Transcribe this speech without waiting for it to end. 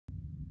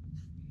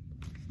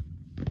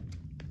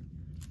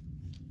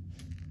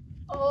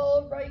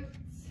All right.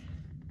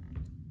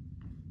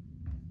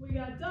 We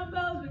got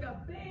dumbbells, we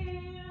got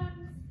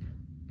bands.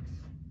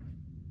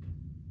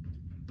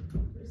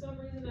 For some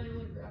reason, I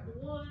only grabbed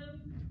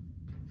one.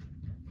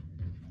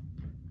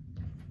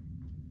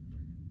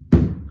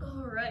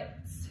 All right,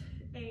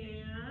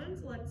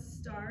 and let's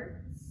start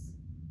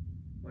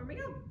warming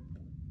up.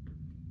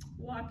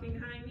 Walking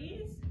high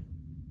knees.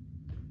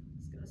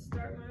 Just gonna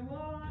start my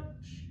watch.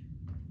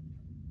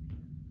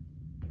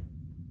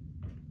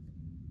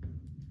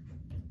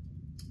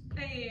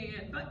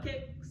 And butt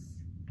kicks.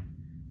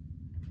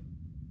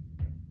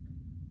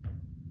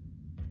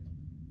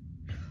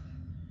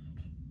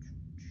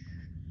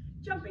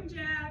 Jumping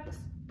jacks.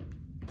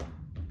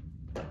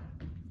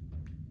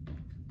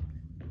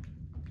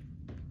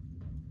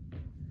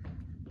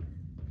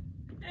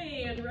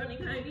 And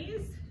running high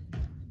knees.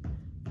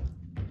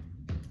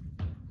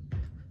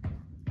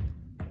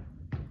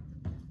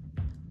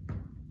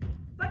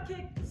 Butt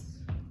kicks.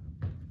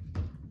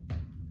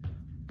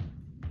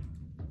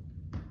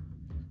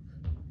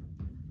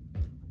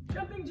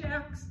 Jumping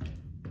jacks.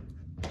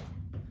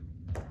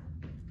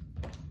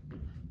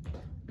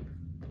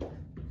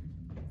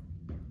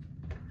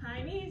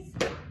 High knees.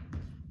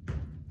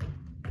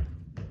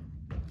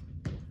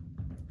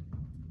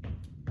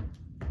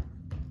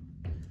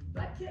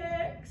 Butt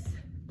kicks.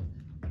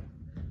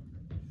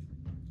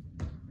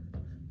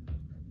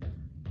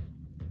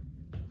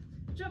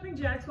 Jumping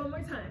jacks one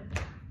more time.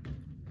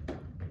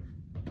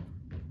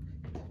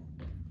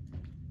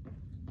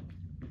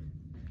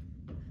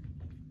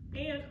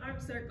 And arm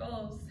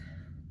circles.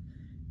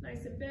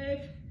 Nice and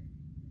big.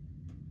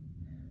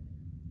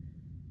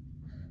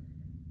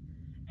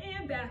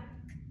 And back.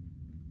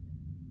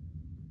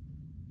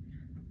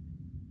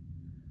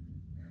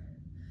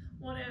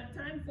 One at a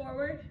time,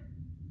 forward.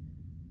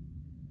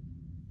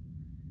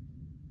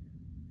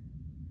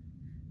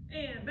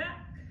 And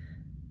back.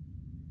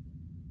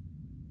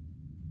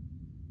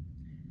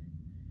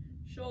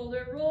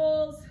 Shoulder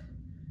rolls,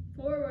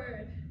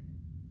 forward.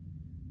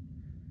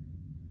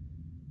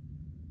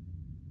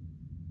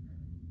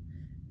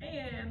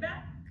 And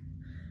back.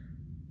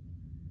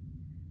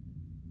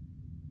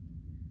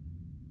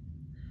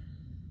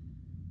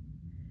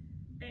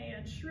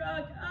 And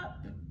shrug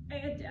up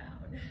and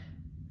down.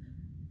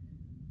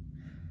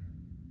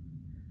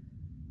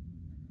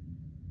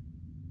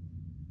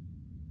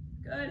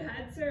 Good,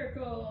 head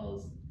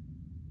circles.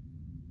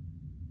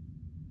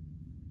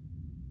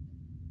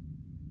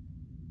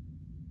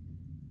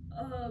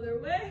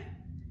 Other way.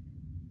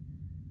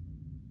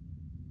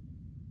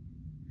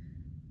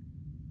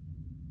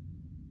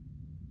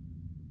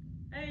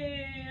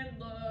 And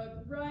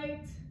look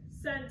right,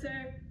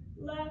 center,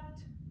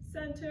 left,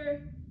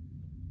 center.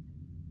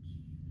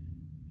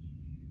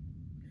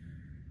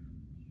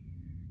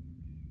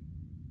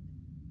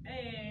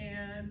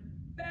 And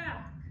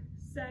back,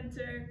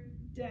 center,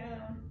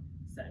 down,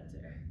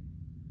 center.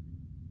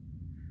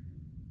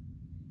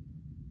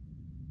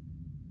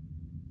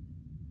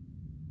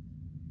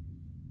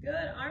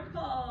 Good, arm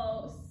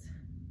pulse.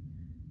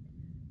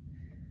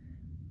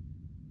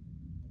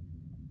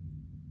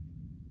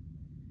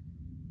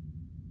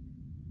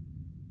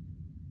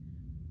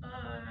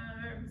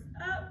 Arms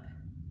up,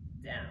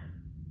 down.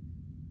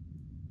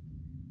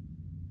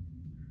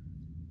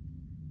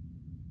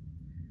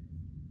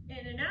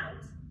 In and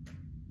out.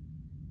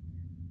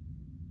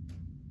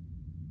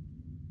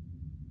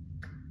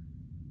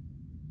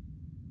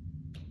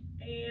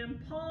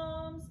 And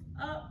palms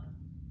up,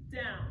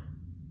 down.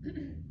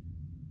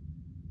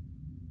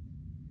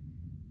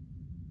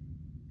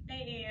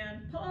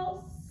 And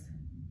pulse.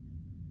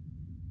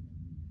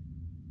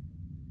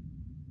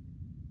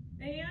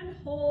 And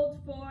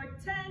hold for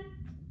 10,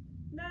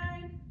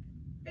 9,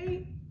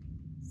 8,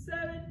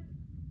 7,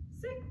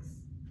 6,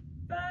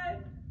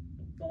 5,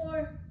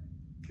 4,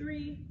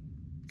 3,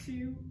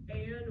 2,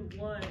 and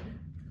 1.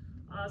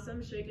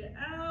 Awesome, shake it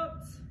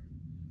out.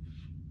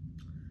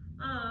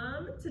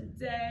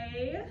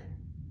 Today,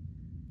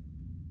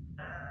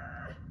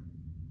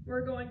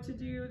 we're going to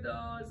do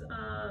those,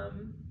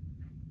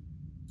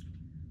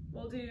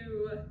 we'll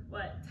do,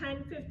 what,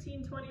 10,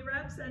 15, 20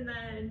 reps, and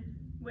then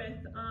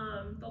with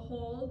the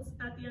holds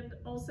at the end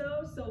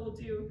also. So we'll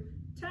do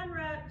 10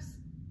 reps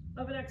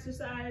of an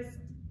exercise,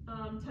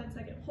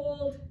 10-second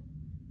hold,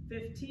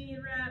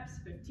 15 reps,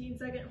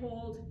 15-second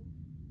hold,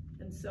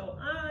 and so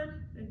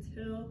on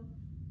until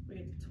we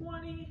get to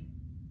 20.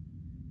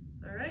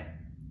 All right.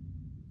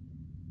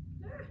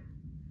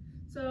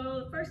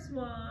 So the first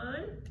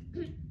one,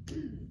 I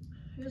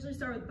usually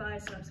start with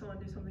biceps. I want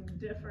to do something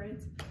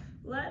different.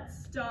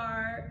 Let's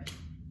start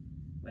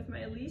with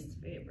my least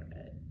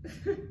favorite,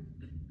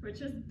 which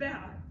is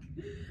back.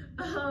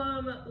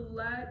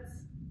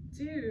 Let's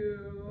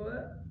do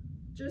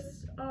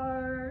just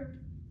our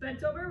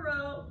bent over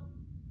row.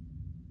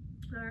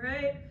 All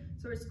right,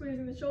 so we're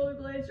squeezing the shoulder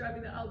blades,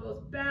 driving the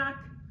elbows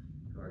back.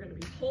 And we're gonna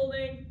be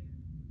holding,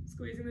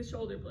 squeezing the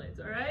shoulder blades,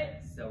 all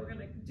right? So we're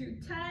gonna do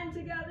 10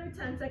 together,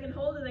 10-second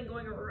hold, and then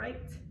going right.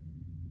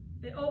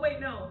 Oh wait,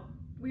 no.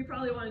 we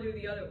probably want to do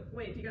the other,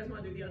 wait, do you guys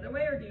want to do the other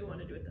way or do you want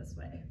to do it this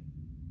way?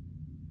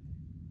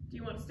 Do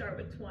you want to start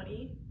with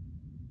 20?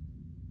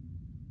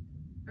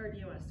 Or do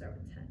you want to start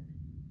with 10?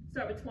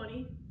 Start with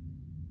 20?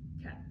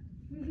 Okay.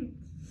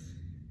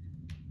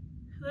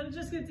 Then it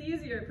just gets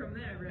easier from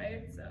there,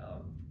 right?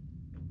 So,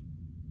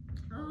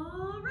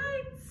 all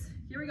right,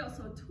 here we go.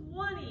 So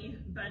 20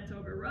 bent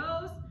over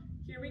rows.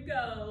 Here we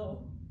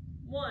go.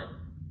 1,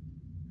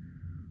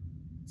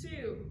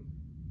 2,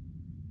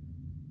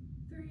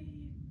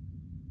 3,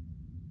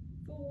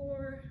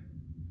 4,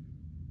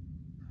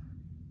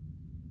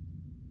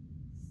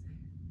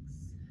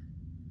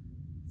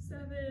 6,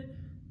 7,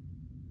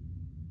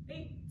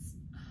 8,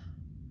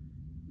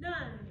 9,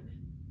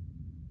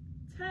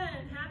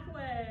 10,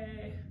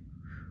 halfway,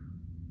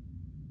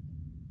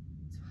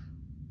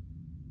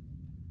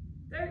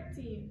 12,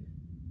 13,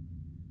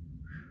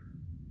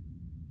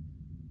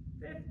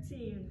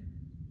 15,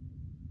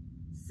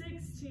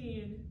 16,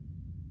 17,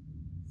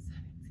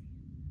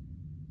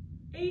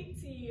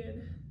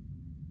 18,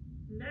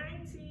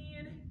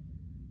 19,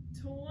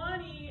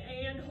 20,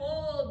 and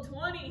hold,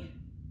 20,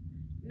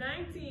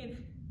 19,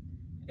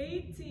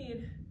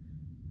 18,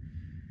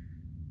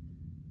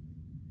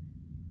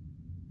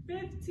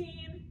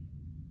 15,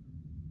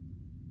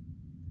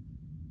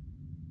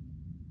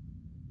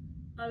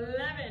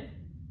 11,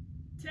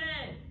 10,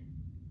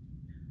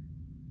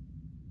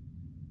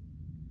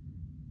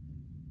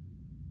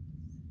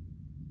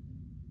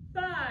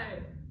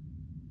 5,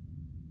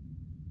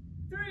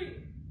 3,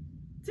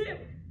 2,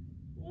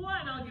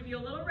 1. I'll give you a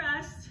little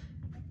rest.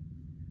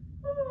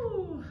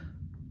 Woo.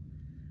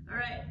 All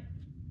right.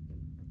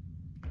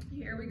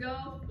 Here we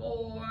go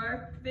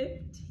for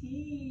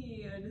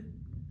 15.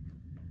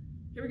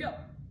 Here we go.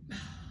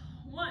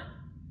 1,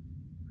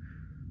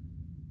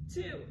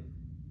 2,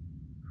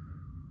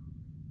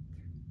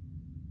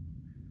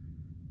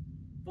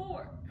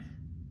 4,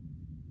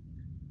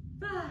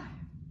 5,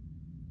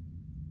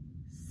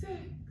 6,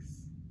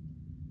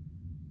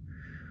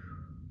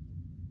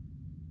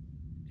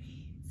 8,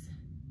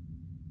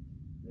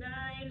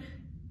 9,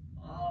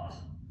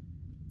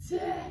 10, 11,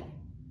 12,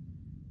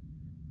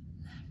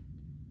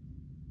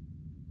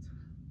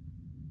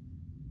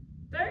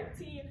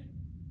 13,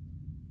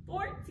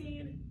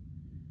 14,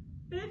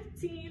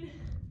 15,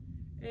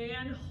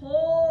 and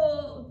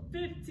hold,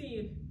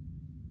 15,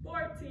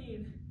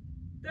 14,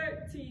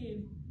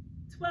 13,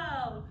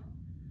 12,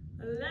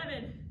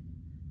 11,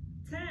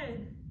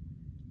 10,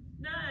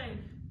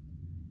 9,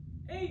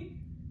 8,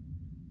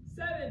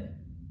 7,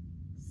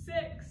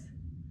 6,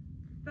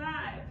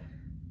 5,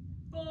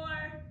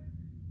 4,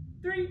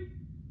 3,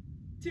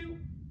 2,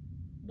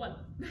 1.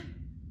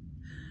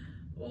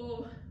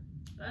 Oh,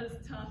 that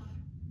is tough.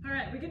 All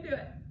right, we can do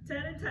it. 10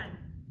 and 10.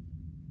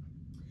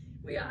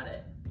 We got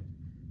it.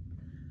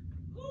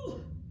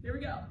 Ooh, here we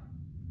go.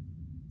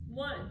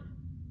 1,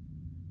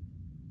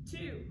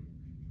 2,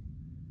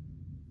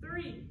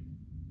 3,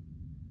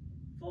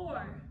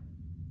 4,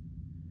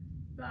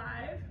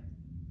 5,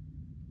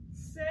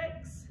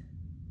 6,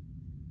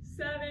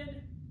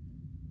 7,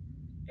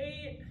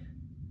 8,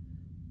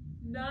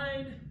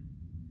 9,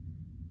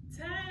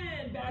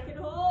 10. Back and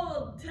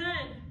hold. 10,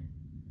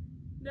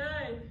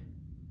 9,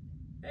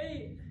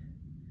 8,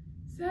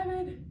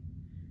 7,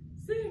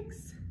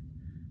 6,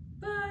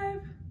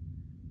 5,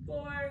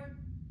 4,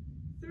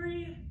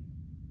 3,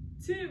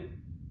 2,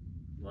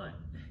 1.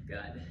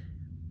 Good.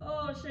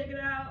 Oh, shake it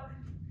out.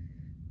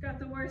 Got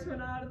the worst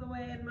one out of the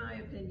way in my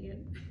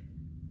opinion.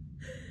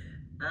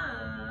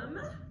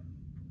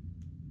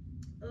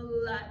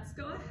 Let's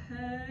go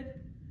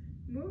ahead,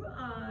 move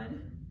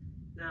on.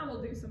 Now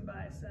we'll do some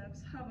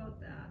biceps. How about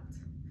that?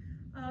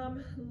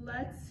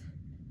 Let's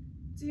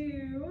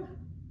do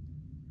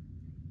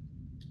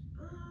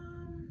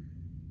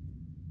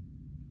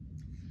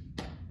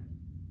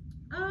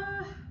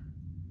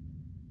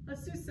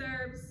let's do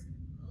serves.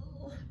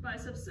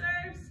 Bicep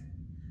serves.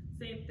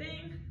 Same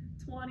thing.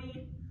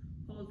 20.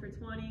 Hold for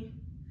 20,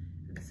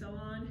 and so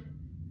on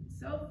and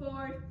so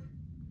forth.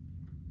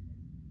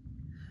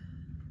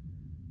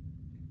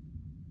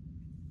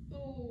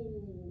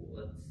 Oh,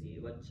 let's see,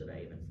 what should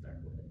I even start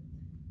with?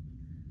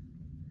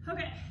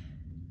 Okay,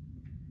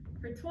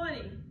 for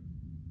 20,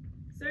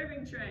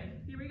 serving tray,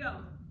 here we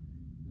go.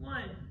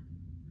 1,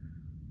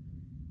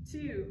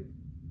 2,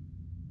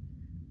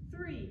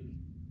 3,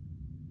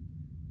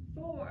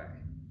 4,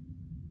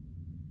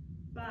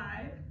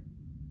 5,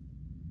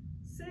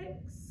 6,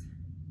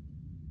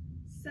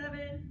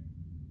 7,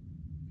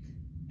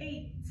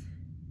 8,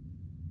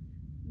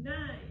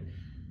 9,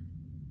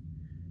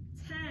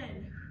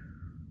 10,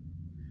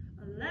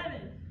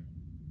 11,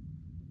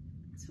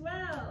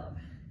 12,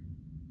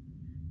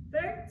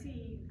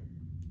 13,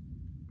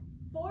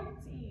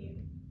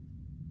 14,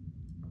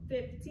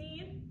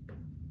 15,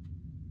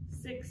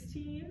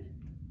 16,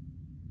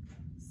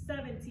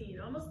 17,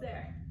 almost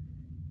there,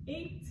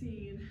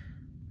 18,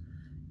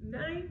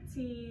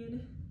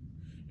 19,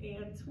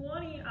 and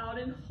 20, out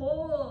and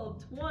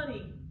hold,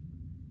 20,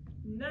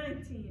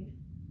 19,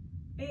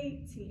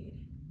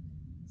 18,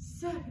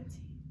 17,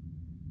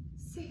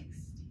 16,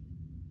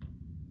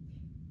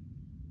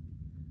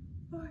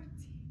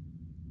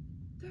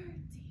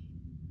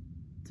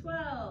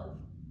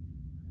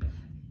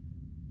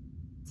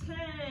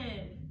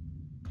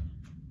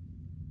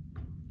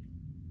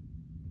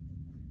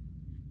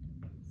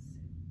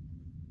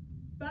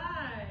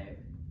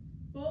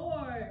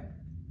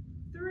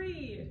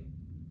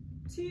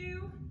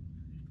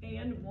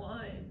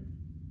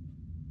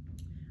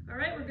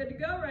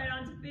 go, right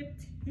on to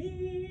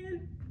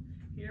 15.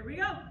 Here we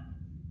go.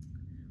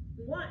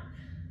 1,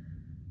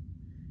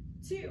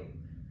 2,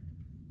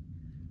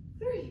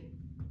 3,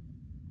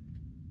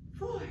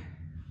 4, 6,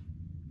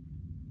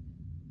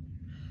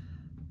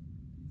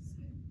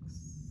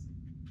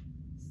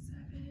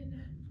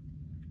 7.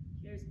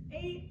 Here's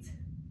 8,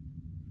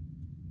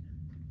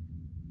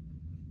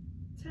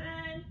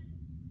 10,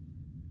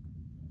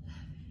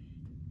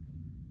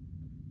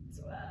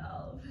 11,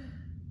 12,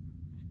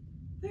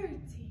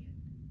 13,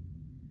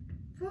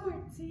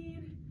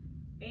 14,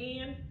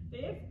 and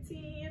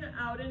 15.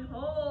 Out and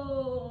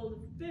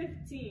hold.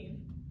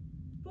 15,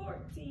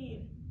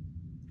 14,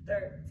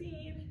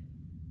 13,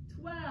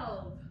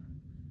 12,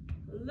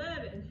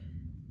 11,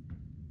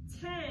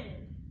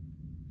 10,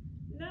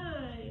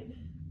 9,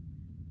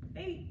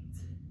 8,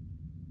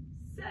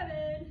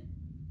 7,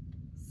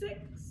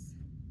 6,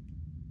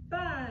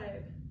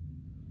 5,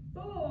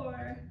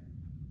 4,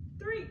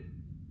 3,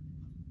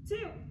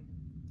 2,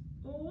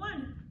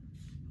 1.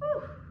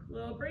 Whew.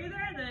 Little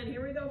breather, and then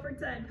here we go for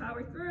 10.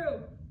 Power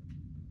through.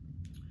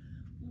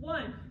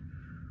 1,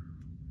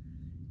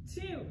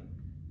 2,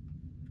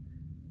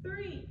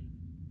 3,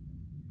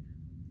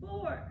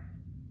 4,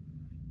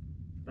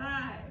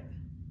 5,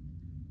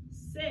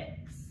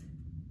 6,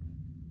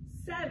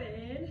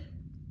 7,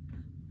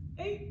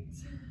 8,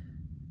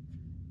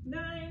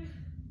 9,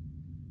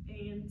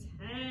 and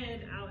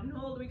 10. Out and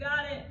hold. We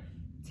got it.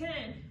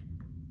 10,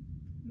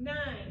 9,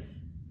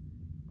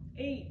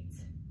 8,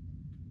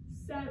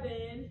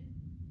 7,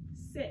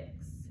 6,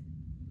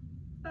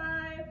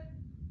 5,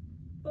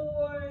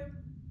 4,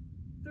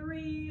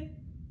 3,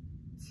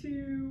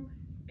 2,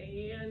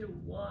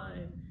 and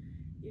 1.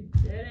 You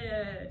did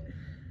it.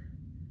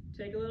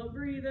 Take a little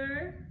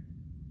breather.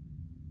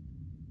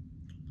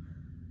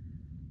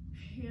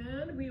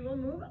 And we will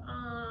move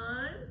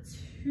on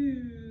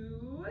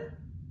to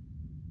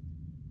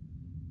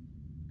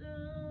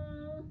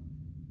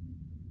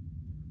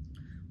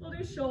we'll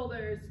do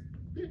shoulders.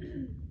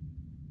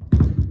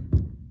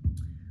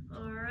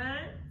 All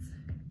right.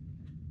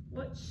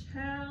 What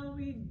shall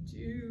we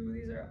do?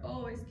 These are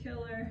always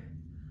killer.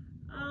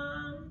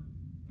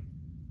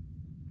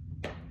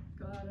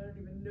 God, I don't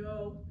even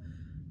know.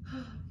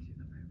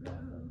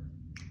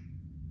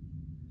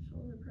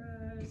 Shoulder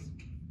press.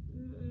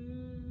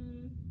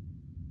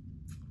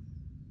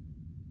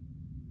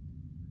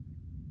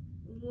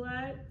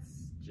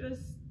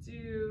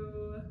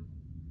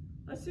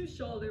 Let's do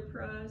shoulder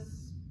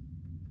press.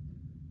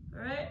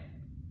 All right.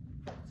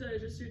 So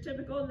just your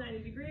typical 90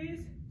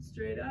 degrees,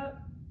 straight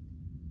up.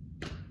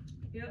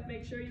 Yep,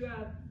 make sure you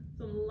have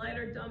some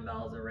lighter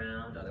dumbbells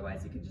around,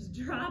 otherwise you could just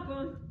drop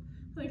them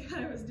like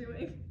I was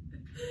doing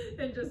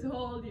and just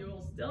hold. You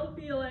will still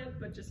feel it,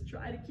 but just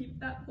try to keep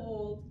that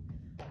hold.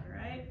 All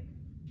right.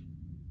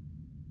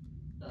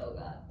 Oh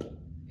God,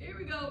 here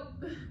we go.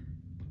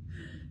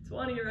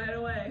 20 right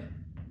away.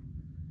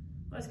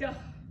 Let's go.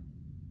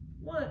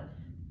 1,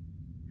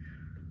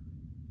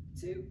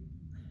 2,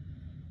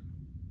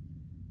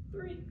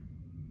 3,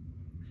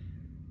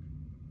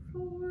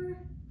 4,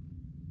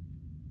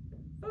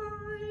 5,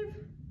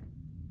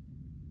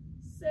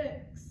 6,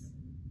 7,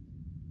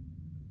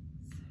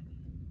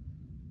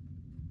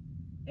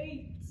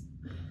 8,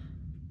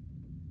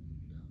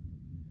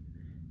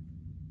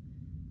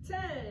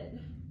 10,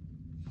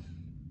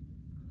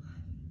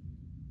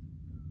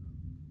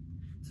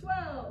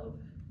 12,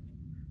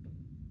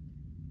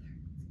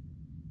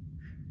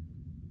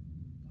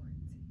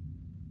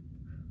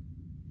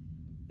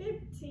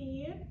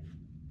 15,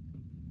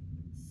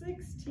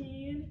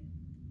 16,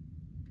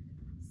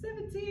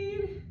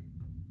 17,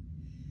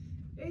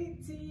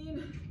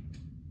 18,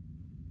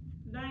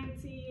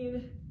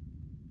 19,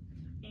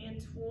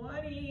 and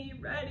 20.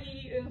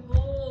 Ready and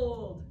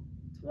hold.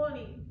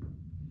 20,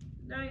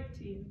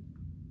 19,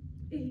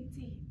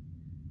 18,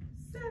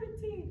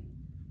 17,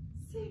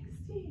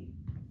 16,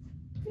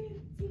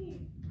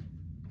 15,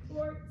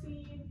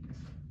 14,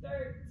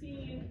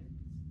 13,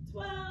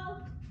 12,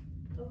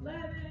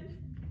 11,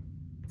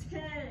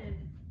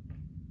 10,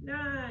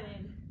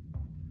 9,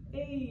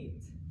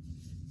 8,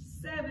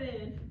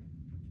 7,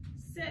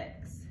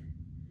 6,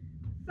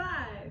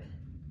 5,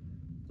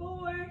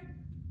 4,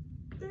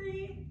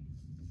 3,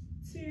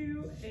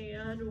 2,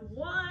 and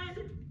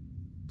 1.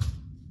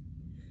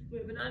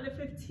 Moving on to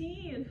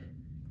 15.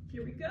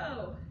 Here we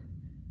go.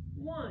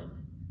 1,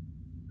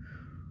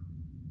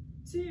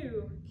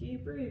 2,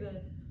 keep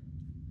breathing.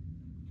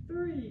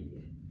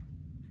 3,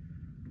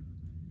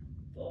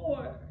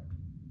 4,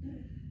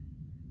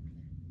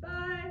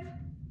 5,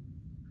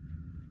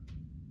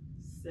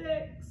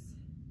 6,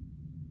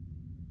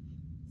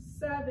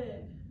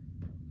 7,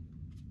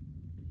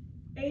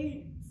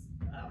 8,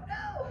 oh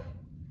no,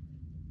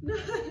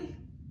 9,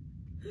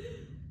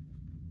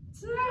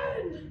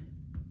 10,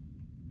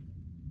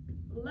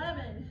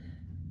 11,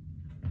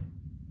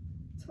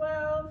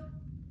 12,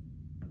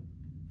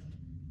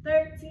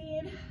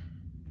 13,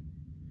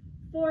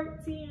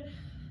 14,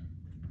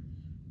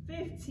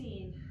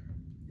 15.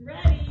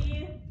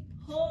 Ready,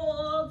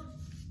 hold,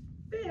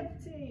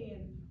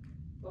 15,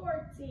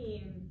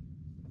 14.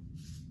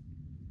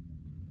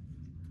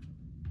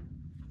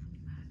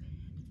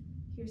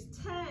 Here's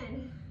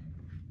 10.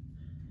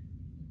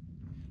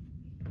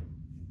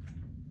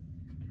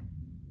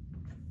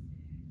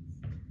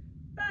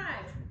 5,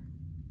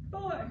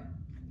 4,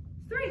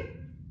 3,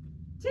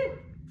 2,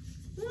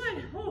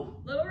 1. Oh,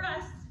 little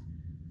rest.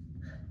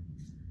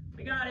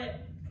 We got it.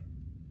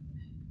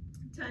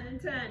 10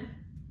 and 10.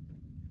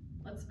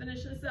 Let's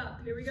finish this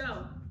up. Here we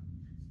go.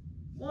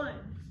 1,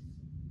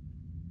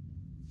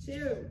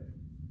 2,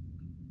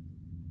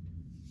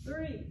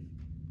 3,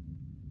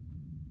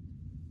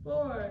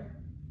 4.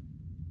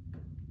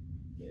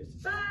 Here's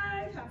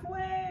 5,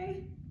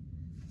 halfway.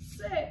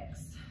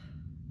 6,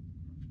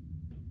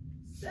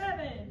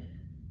 7,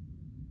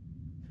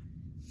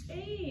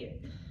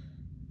 8,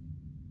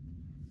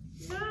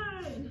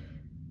 9,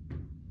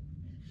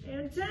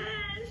 and 10.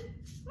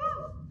 Woo!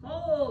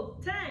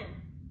 Hold. 10,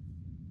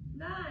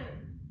 9,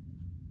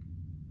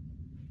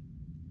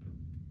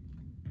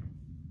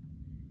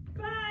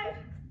 5,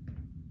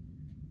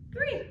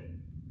 3,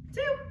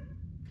 2,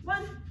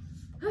 1.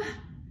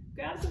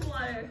 Grab some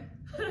water.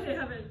 I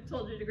haven't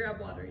told you to grab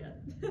water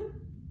yet.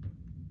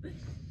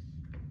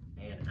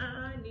 And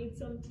I need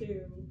some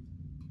too.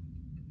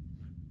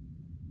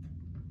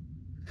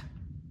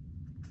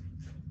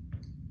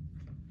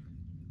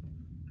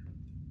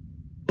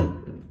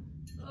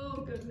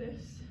 Oh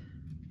goodness.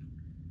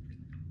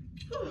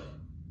 Whew.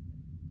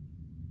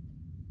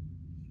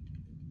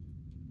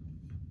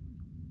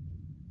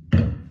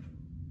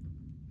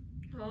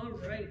 All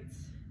right.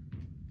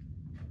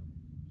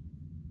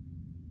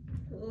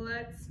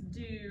 Let's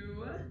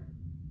do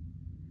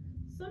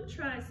some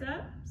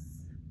triceps.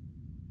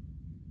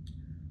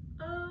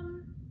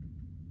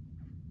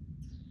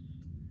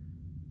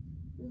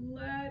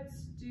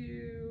 Let's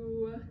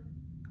do,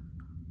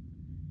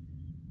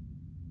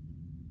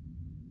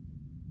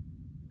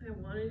 I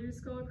want to do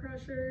skull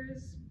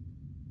crushers.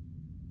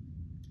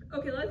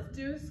 Okay, let's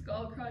do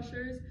skull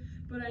crushers,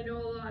 but I know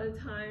a lot of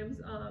times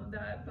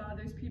that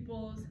bothers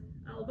people's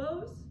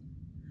elbows.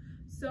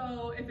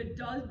 So if it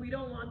does, we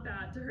don't want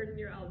that to hurt in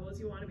your elbows.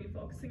 You want to be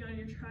focusing on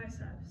your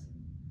triceps.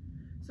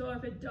 So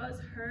if it does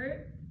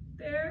hurt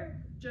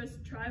there,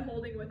 just try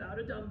holding without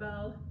a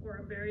dumbbell or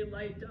a very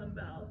light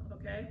dumbbell,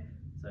 okay?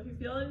 So if you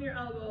feel it in your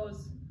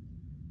elbows,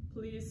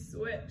 please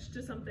switch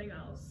to something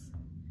else.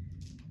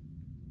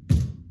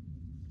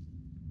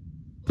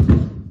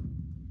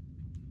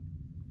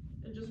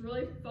 And just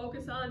really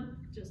focus on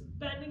just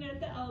bending at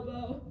the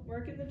elbow,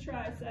 working the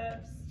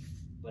triceps,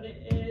 but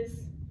it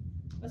is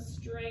a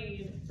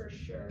strain for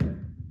sure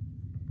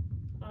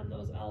on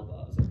those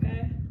elbows,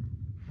 okay?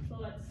 So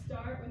let's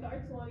start with our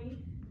 20.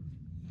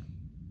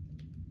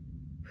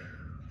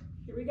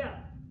 Here we go.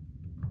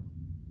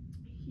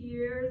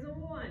 Here's a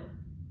 1,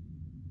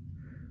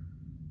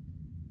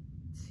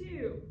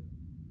 2,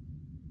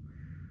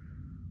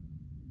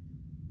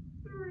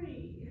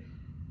 3.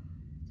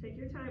 Take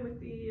your time with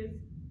these.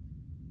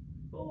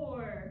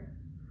 4,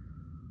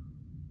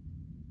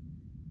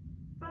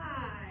 5,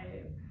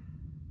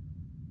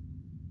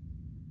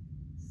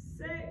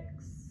 6,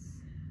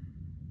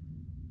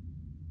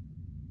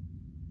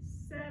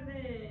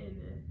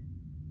 7,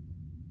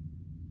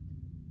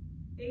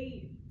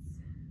 8,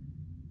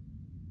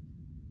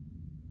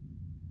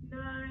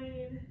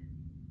 9,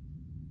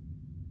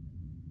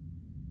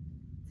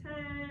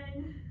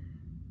 10,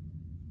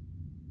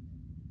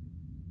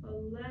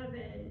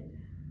 11,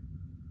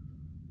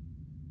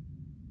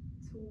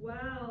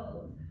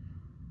 12,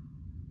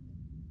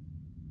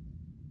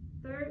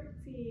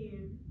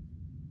 13,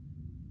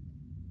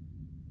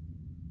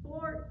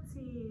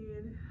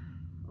 14,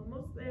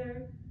 almost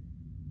there,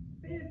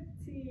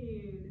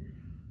 15,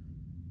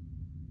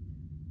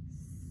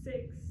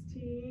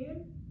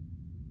 16,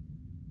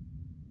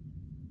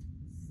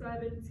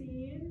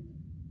 17,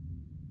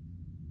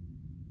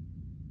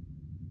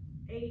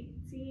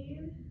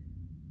 18,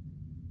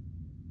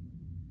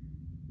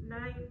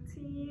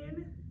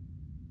 19,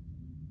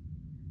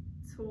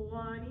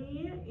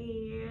 20,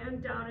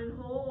 and down and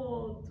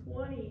hold.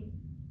 20,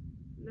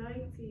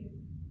 19,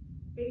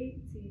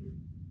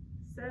 18,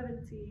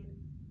 17,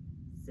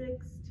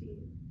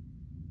 16,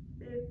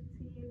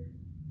 15,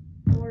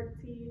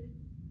 14,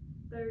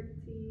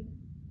 13,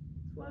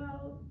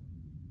 12,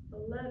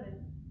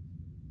 11,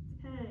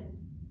 10,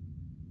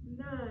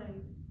 9,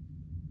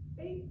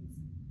 8,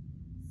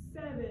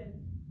 7,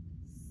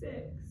 6,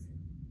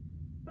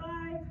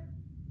 5,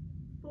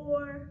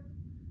 4,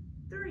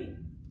 3,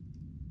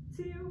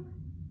 2,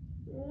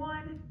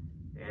 1,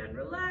 and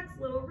relax,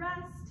 little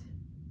rest.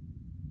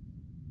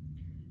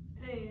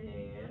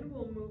 And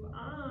we'll move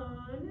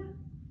on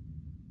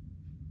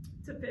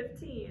to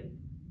 15.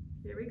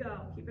 Here we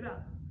go, keep it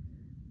up.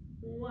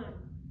 1,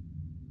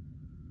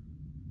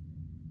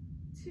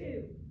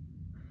 2,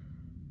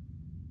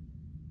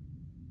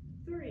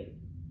 3,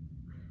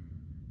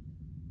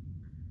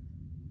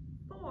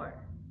 4,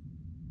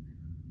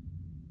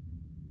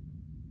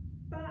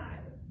 5,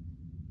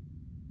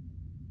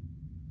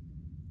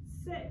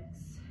 6,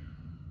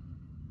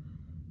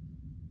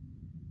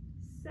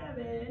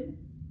 7,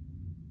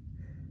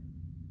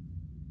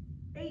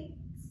 8,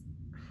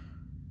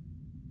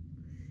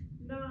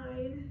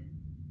 9,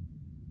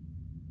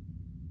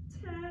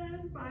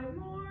 10, 5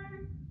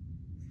 more,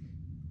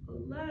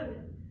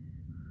 11,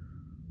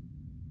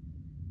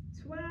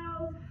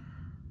 12,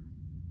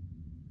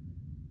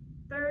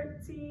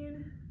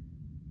 13,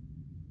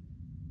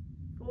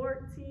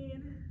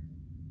 14,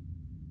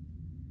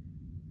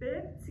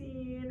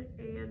 15,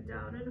 and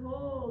down and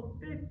hold,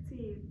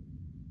 15,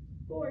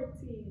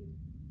 14,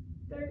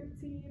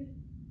 13,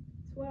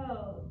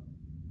 12,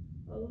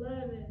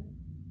 11,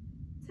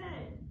 10,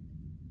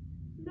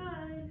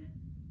 9,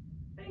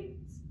 8,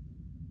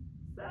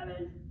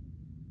 7,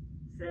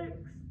 6,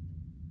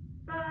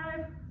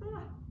 5,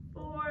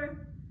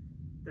 4,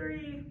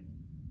 3,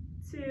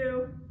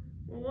 2,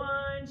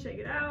 1. Shake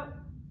it out.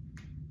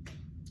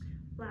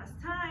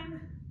 Last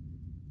time.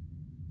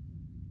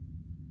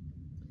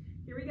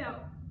 Here we go.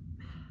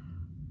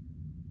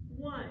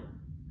 1.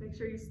 Make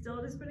sure you're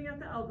still just spinning out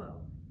the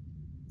elbow.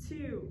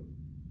 2,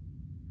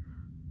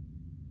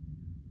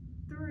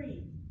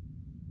 3,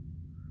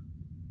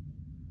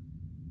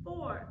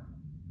 4.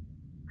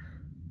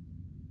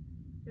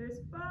 There's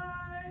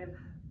 5,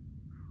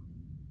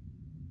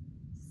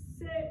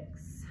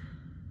 6,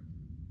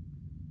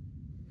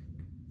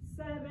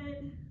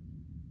 7,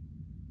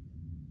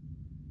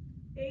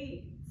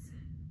 8,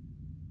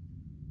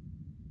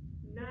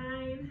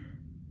 9,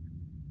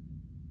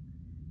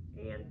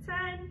 and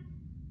 10,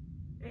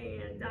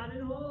 and down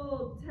and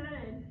hold,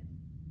 10,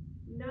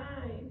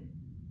 9,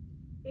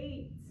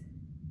 8,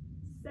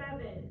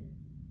 7,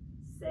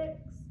 6,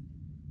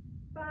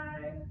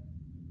 5,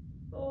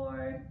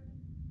 4,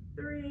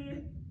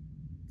 3,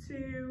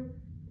 2,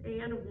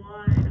 and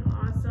 1.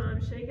 Awesome.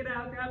 Shake it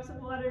out. Grab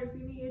some water if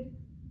you need.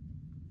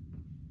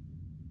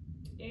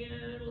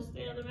 And we'll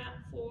stay on the mat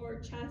for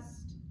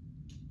chest.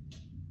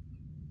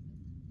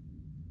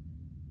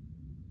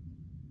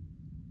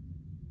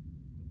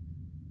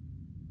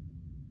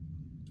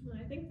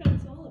 I think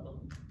that's all of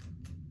them.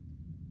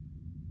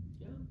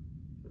 Yeah.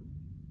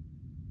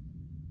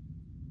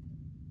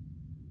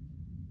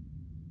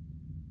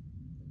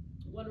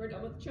 When we're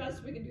done with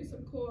chest, we can do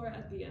some core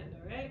at the end,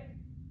 all right?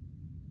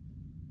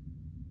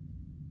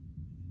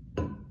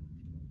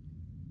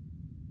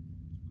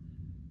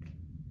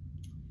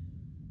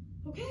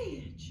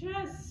 Okay,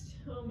 chest.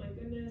 Oh my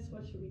goodness,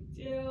 what should we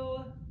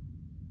do?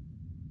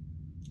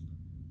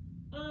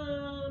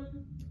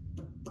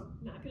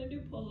 Not gonna do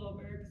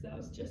pullover because that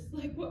was just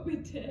like what we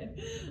did.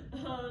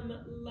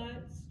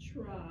 Let's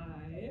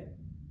try.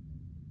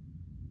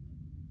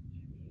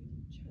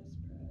 Chest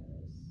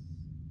press,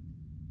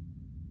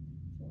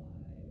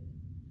 fly.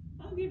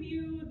 I'll give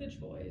you the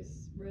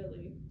choice,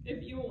 really.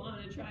 If you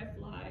want to try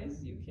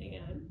flies, you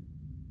can.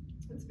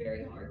 It's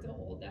very hard to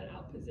hold that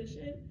out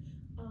position.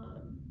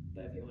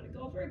 But if you want to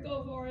go for it,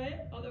 go for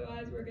it.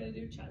 Otherwise, we're going to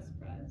do chest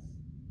press.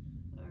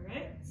 All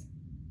right.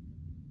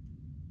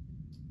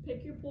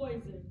 Pick your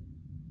poison.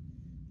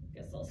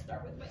 Guess I'll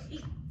start with my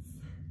 8s.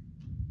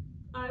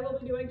 I will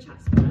be doing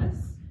chest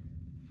press.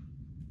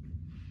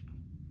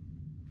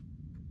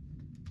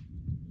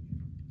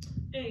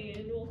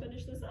 And we'll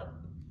finish this up.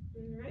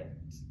 All right.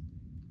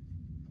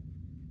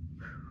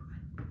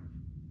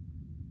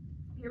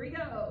 Here we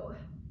go.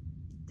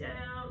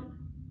 Down,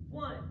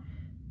 1,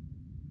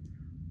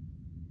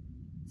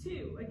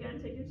 2,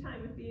 again, take your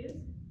time with these.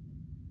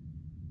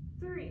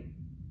 3,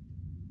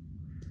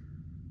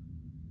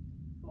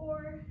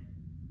 4,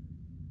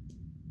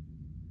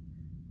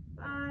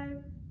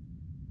 5,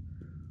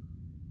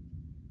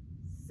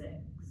 6, 7,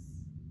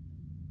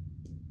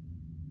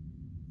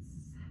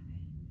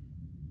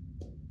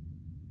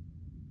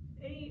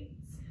 8,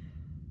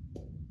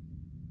 9.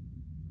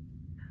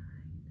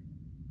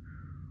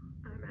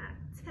 I'm at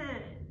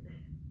 10.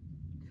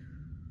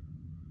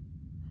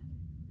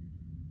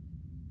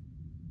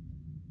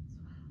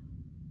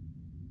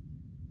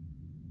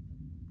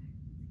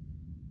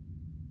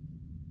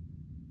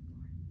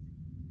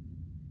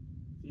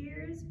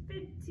 Here's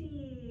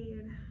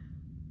 15.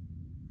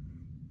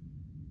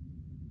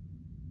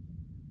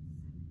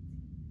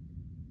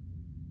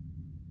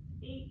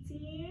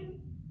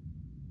 18,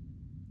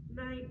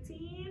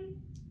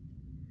 19,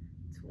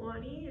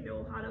 20. You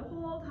know how to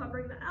hold,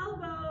 hovering the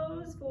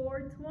elbows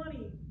for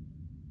 20.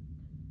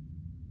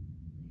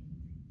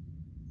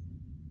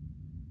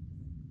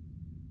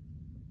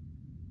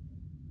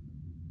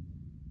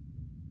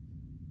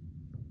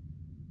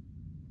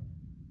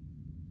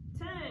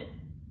 10.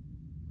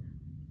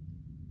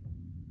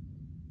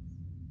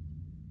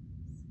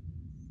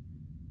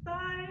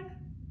 5,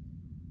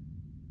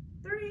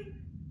 3,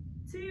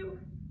 2,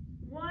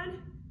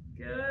 1.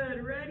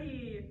 Good,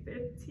 ready.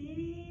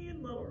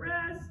 15, little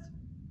rest.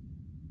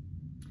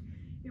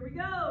 Here we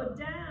go,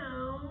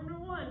 down,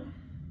 1,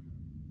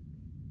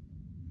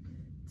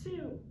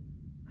 2,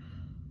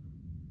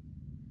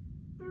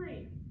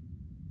 3,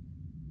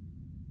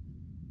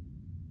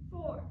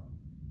 4,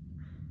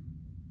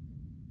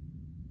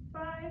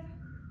 5,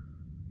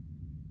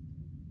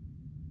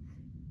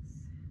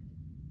 6,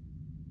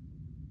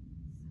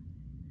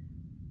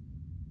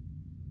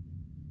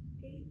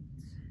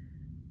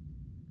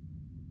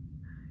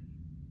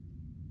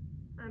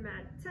 I'm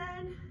at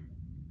 10,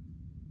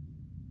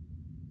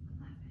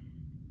 11,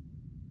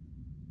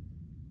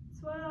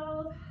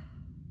 12,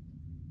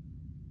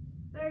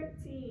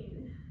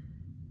 13,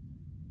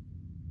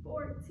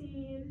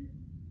 14,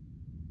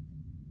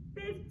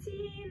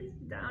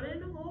 15, down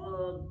and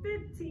hold,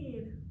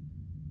 15,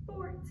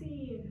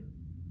 14,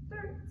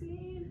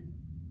 13,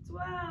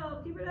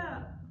 12, keep it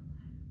up.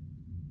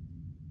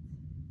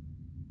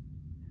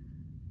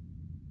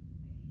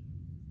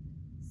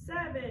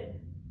 7,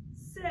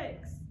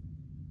 6,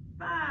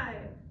 5,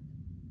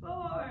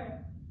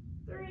 4,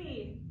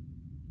 3,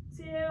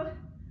 2,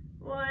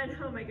 1.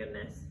 Oh my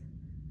goodness.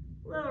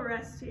 Little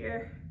rest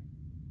here.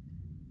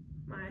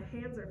 My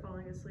hands are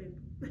falling asleep.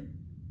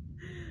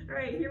 All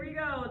right, here we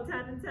go. 10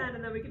 and 10,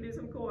 and then we can do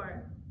some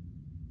core.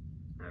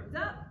 Arms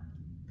up,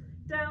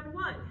 down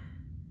 1,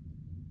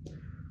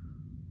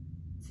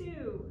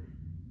 2,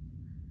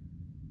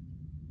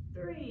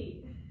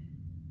 3,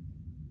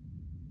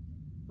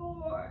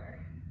 4,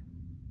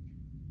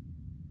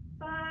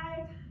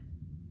 5,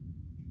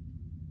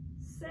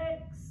 6,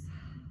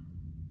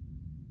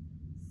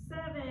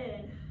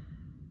 7,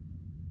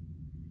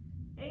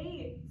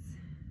 8,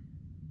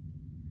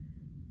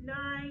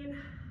 9,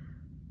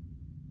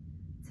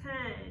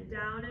 10.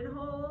 Down and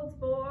hold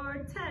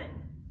for 10,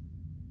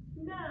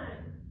 9,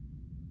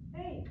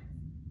 8,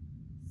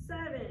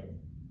 7,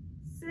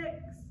 6,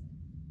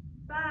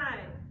 5,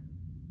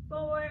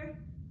 4,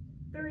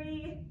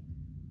 3,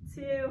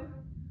 2,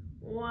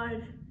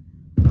 1.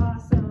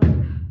 Awesome.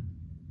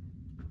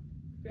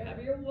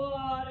 Grab your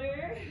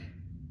water.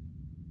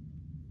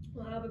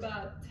 We'll have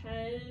about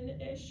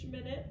 10-ish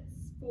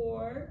minutes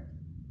for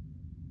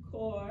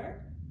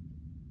core,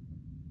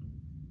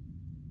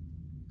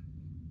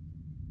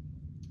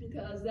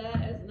 because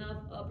that is enough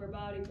upper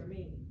body for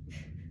me.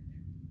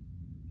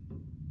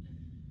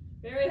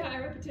 Very high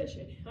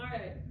repetition. All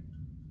right.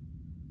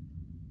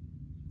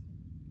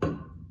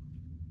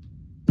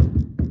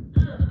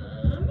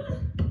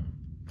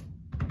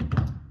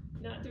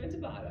 Not doing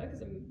Tabata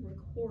because I'm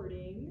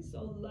recording,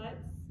 so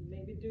let's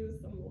maybe do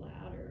some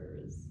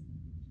ladders.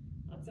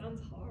 That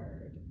sounds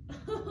hard.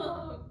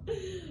 All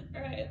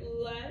right,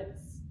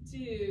 let's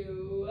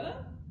do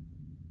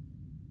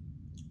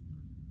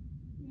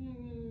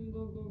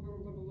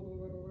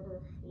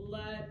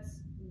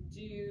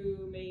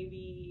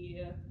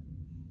maybe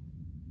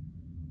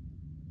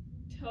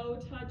toe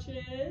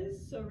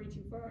touches, so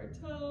reaching for our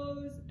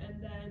toes,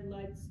 and then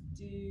let's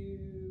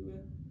do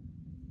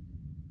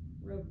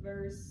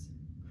reverse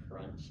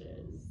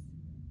crunches.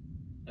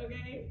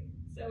 Okay,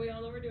 so we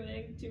all know we're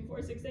doing 2,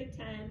 4, 6, 8,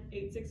 10,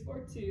 8, 6, 4,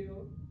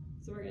 2.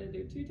 So we're gonna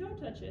do 2 toe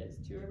touches,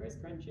 2 reverse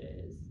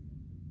crunches,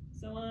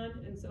 so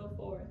on and so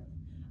forth.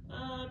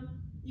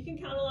 You can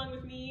count along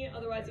with me,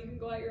 otherwise you can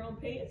go at your own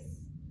pace.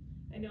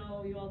 I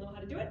know you all know how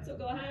to do it, so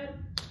go ahead,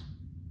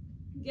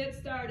 get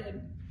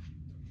started.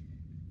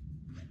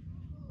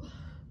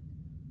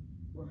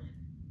 1,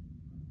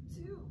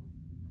 2,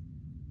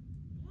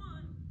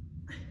 1,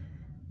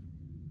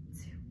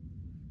 2,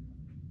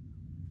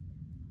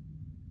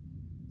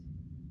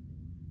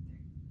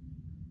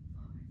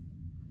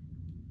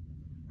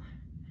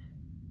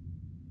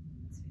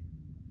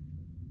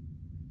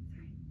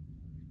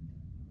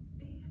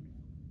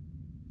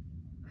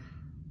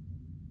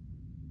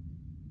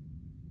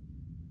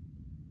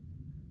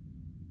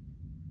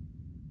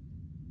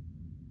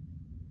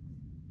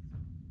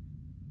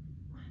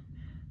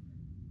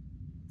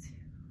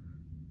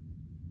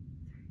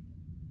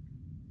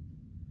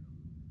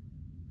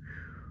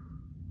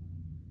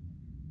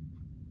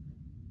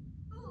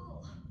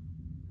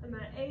 I'm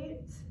at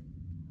 8,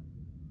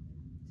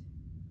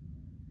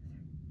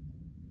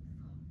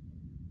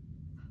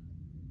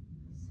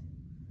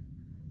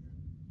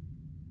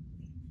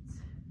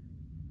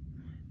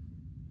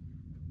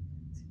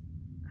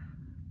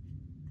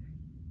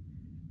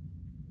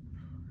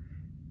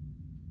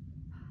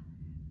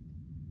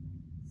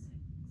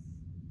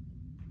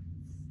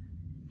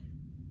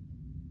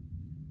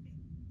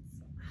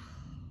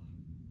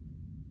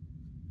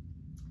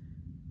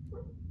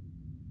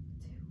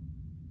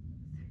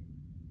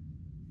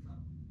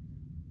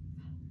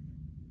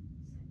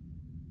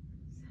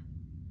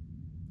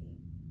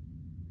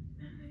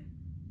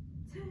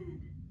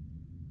 10.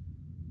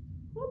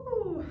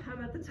 Woo,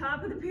 I'm at the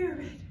top of the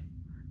pyramid. 1,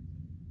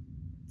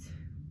 2,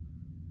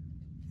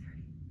 3,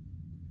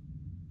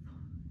 4,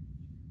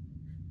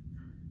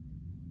 5,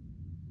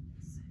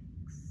 6,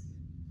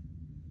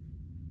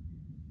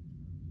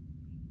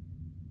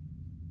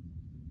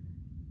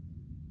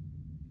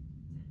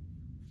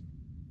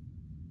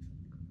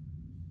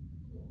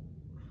 10.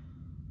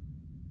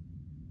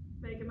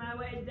 Making my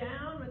way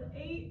down with 8.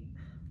 8.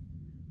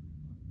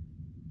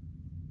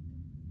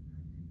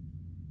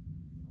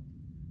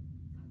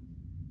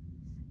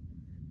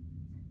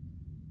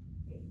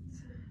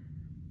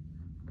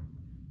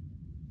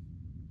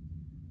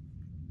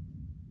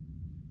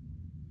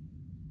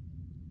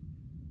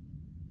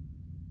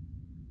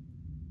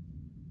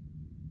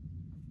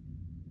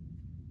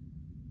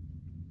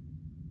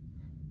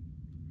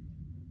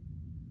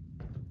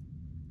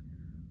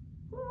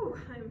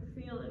 I'm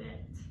feeling it.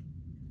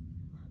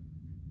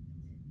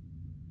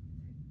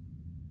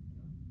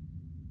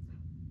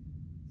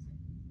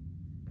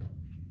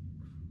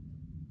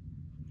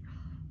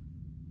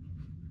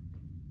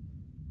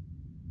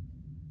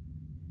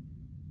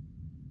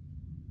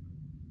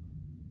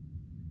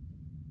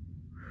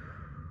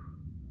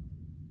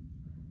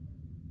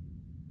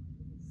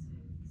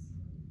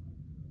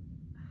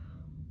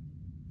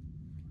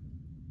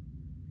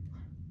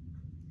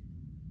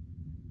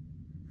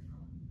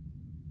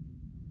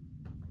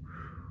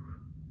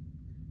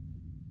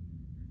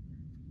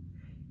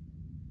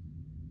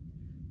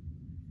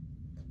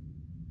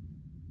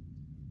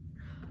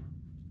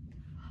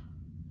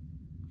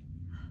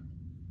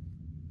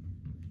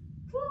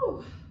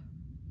 Whew.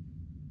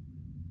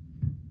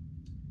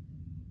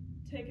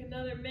 Take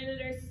another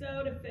minute or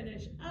so to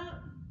finish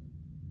up.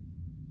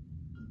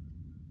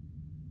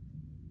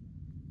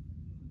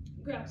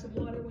 Grab some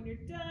water when you're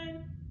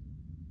done.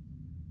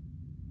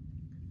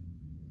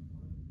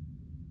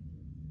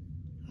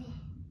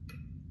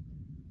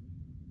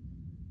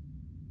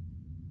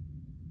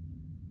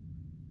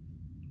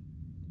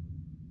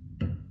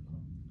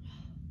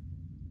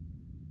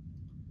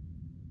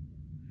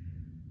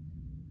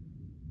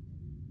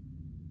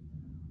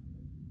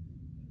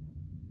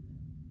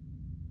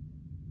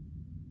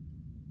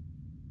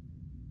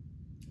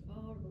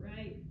 All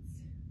right.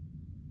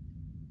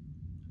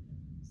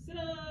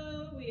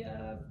 So we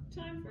have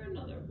time for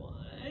another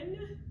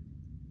one,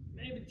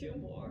 maybe two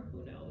more,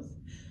 who knows.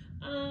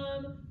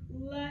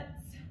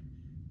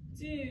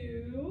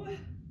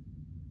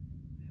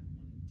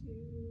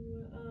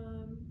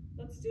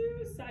 Let's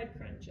do side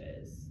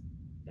crunches.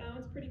 That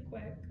one's pretty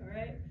quick, all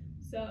right?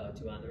 So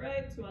 2 on the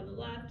right, 2 on the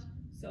left,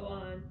 so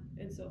on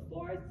and so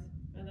forth,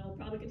 and then we'll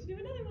probably get to do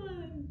another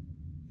one.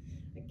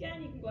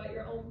 Again, you can go at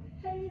your own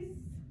pace.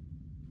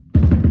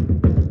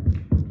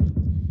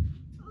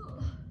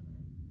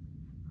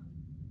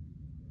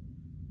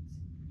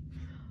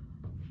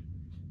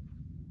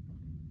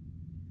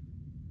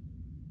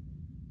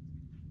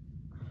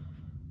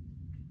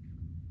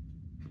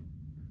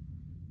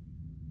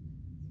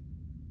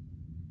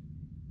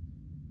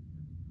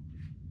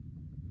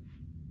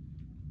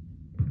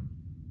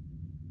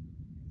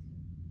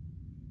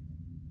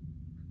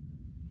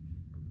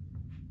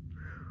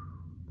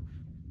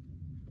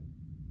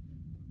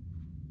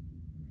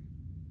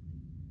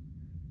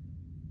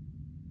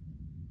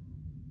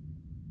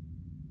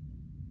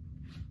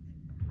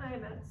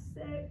 I'm at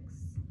 6.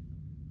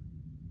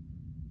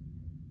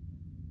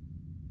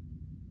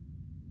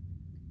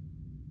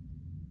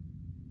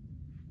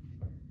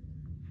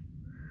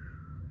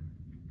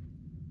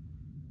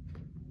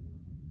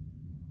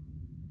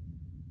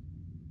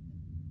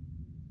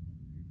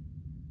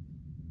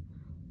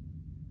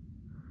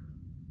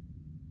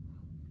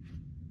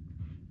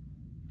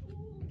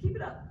 Keep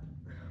it up.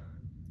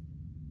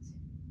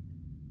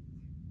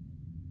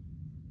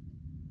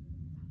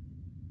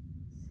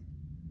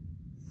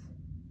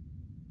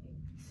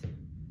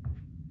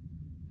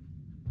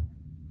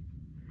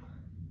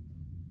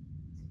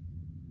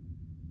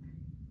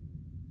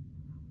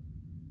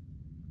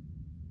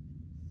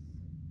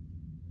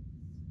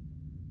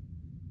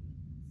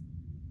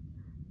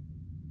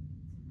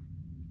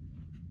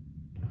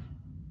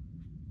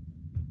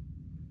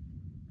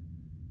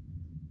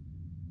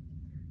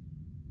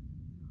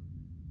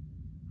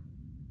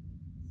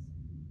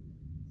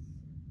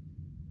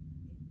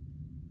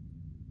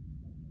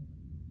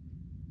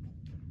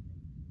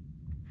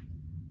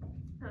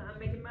 I'm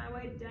making my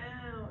way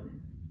down.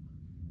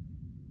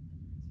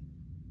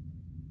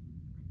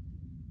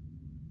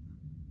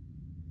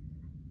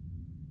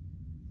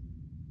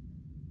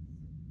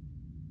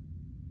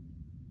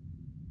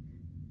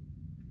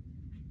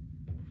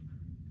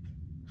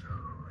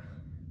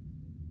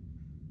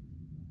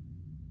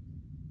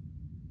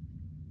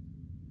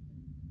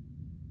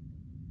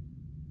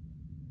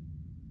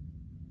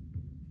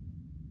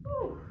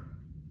 Whew.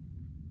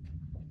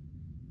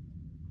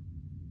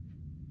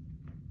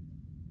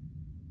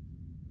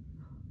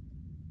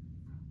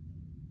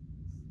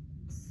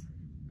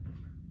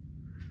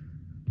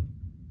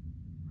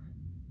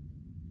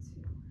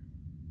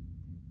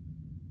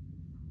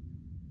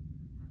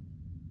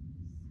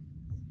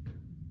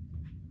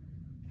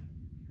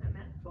 I'm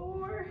at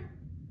 4.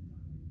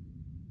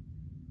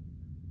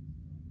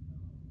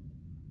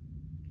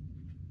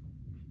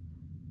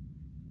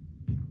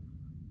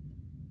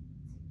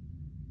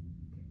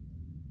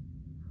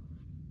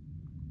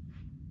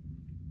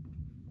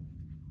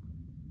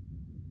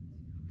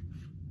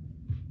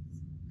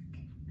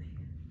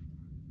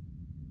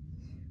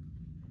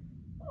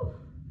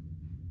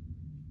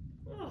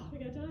 Oh, we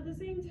got done at the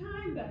same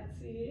time,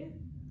 Betsy.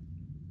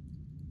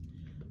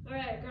 All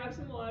right, grab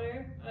some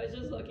water. I was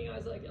just looking, I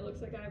was like, it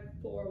looks like I have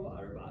 4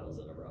 water bottles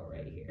in a row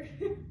right here.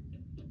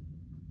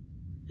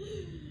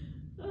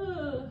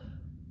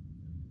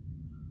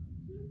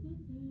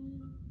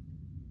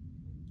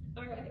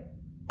 All right,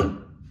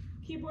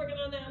 keep working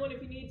on that one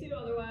if you need to,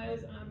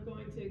 otherwise I'm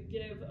going to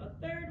give a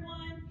third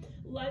one.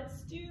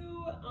 Let's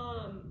do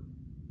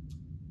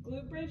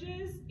glute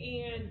bridges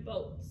and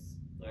boats.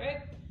 All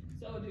right,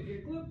 so do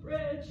your glute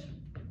bridge,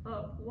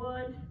 up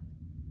 1,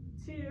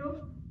 2, and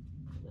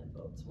then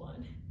boats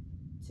 1,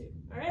 2.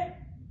 All right,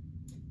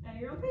 at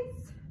your own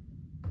pace.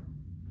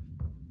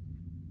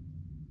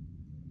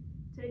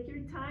 Take your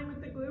time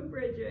with the glute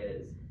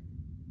bridges.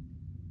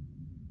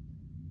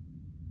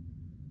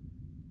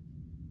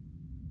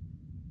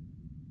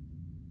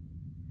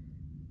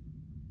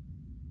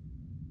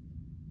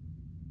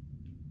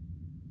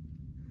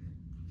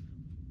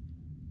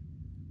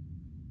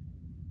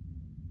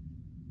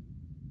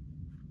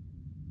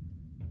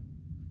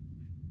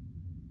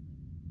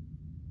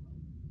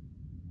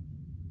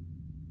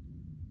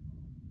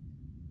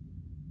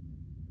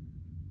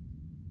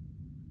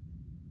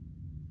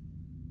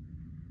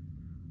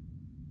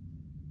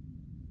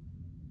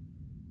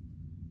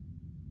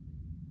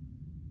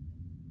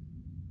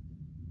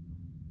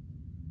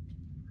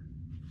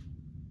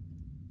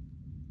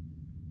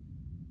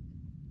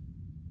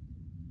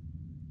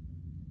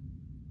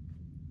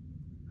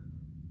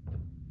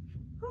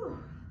 Whew.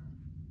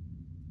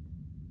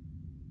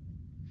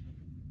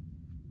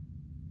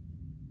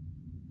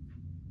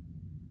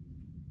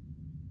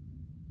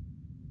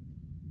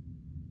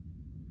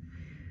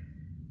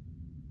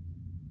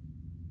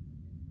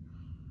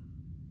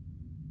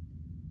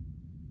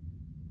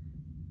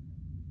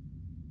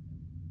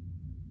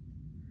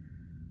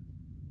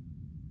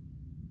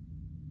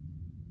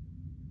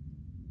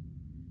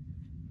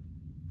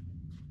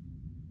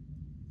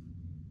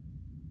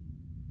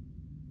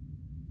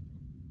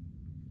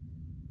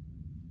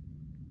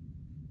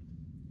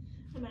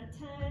 I'm at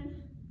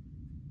 10.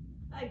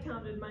 I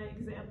counted my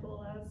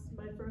example as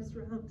my first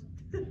round.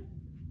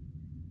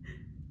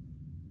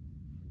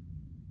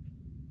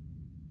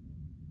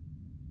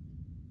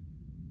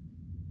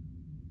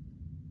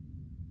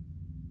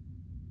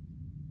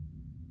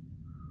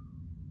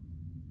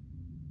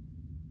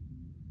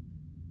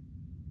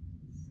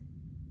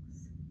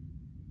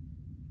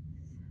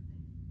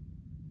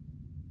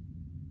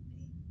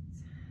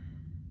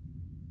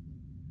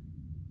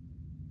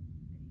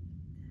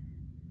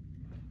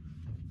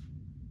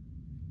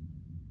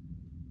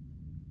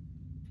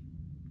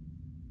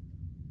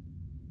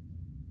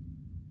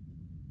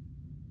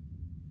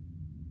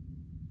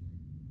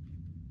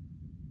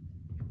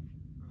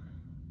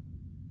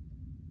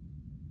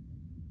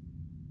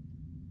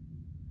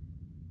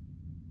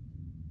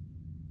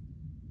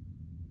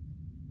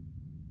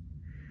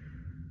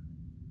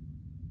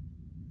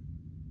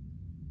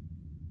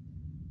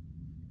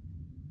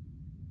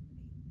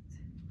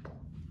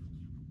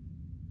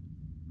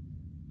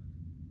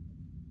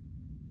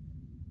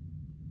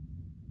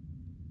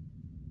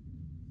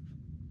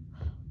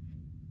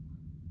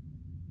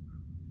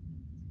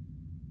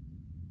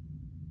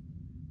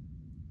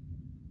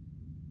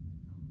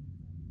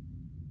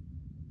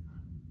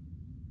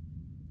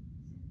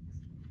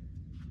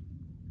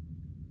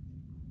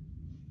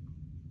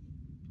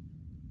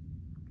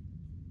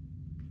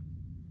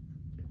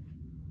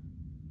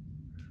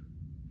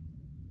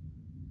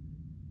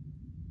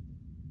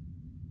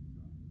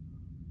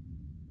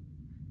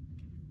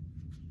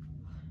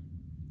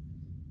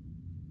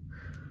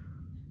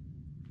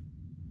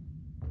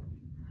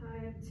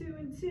 I have 2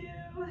 and 2.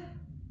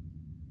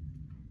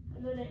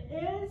 And then it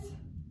is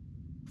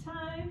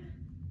time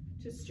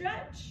to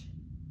stretch.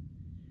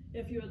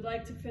 If you would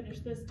like to finish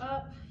this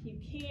up, you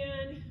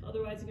can.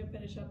 Otherwise, you can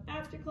finish up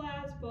after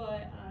class,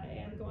 but I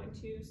am going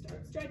to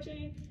start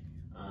stretching.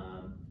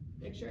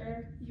 Make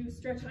sure you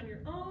stretch on your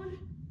own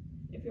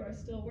if you are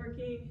still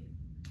working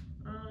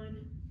on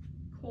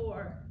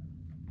core.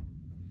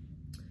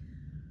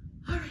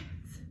 All right,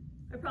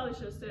 I probably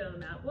should have stayed on the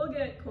mat. We'll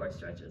get core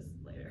stretches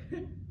later.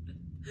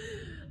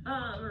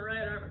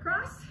 Right arm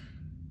across.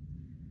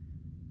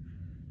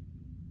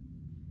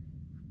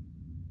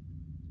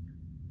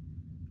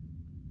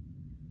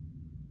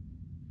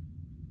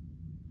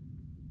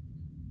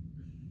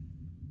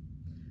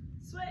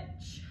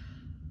 Switch.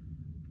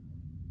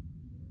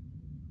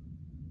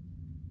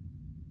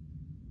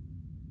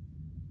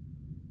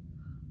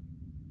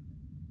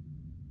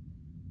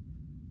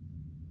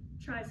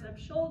 Tricep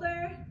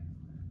shoulder.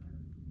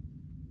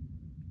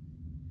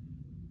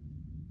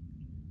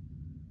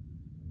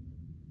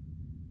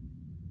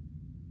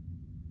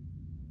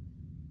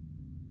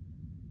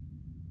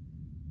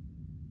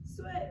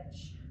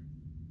 Switch.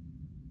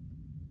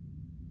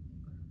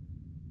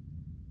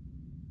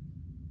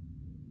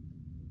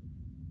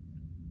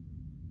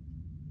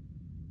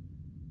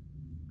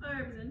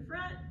 Arms in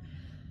front.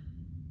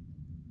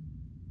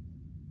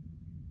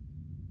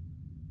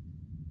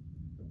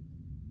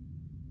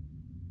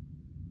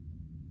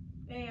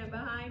 And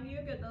behind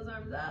you, get those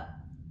arms up.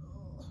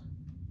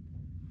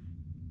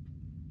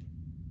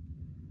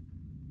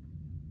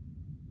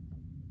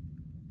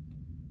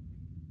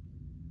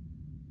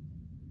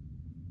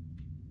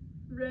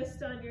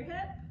 Wrist on your hip.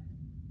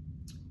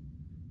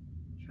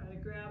 Try to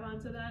grab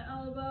onto that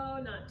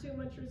elbow, not too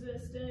much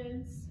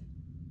resistance.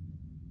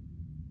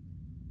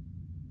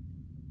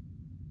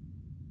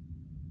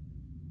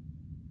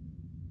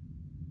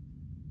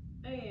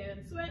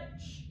 And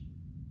switch.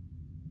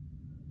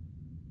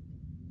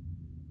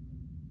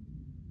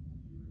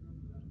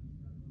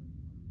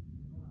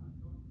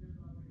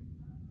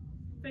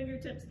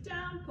 Fingertips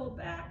down, pull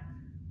back.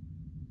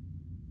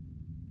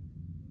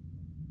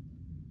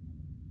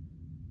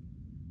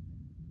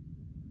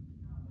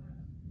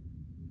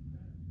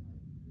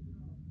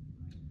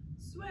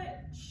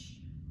 Switch.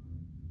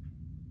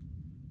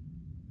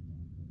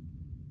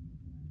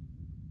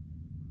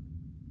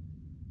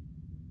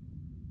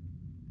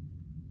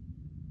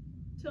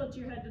 Tilt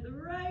your head to the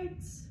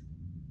right.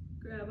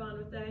 Grab on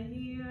with that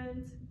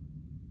hand.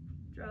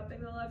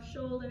 Dropping the left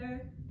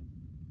shoulder.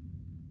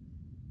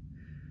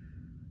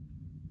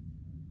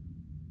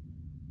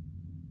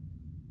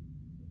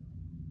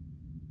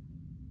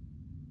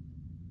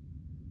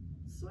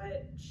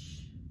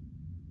 Switch.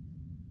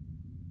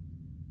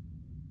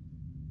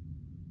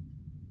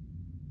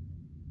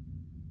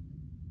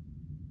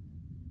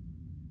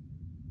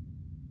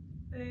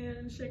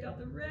 And shake out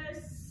the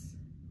wrists.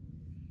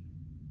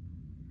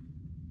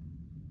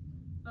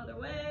 Other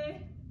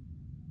way.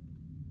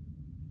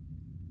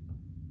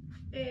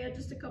 And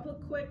just a couple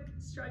quick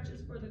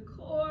stretches for the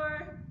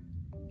core.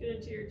 Get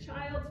into your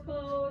child's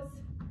pose.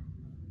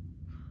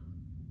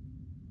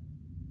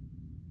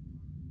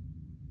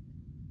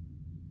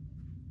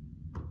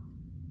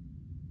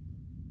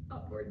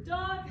 Upward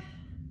dog.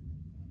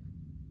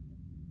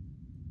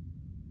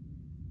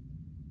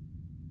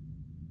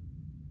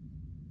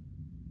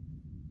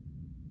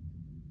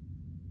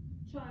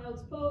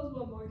 Child's pose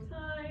one more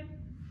time.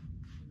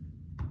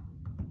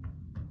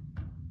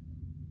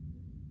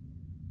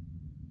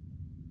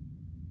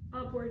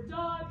 Upward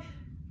dog.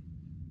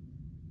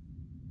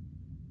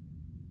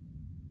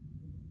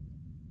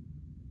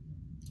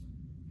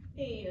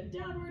 And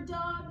downward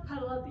dog,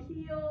 pedal out the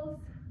heels.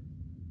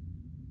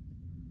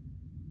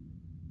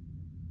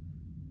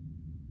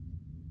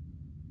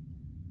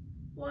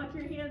 Walk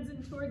your hands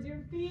in towards your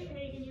feet,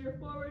 hanging your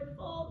forward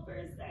fold for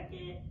a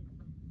second.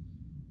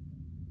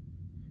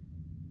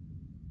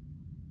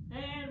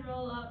 And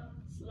roll up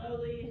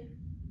slowly.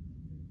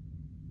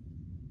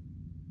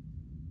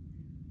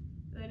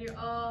 And then you're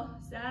all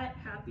set.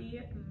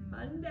 Happy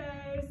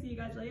Monday. See you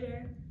guys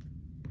later.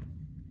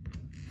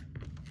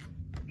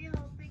 Thank you.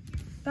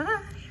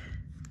 Bye.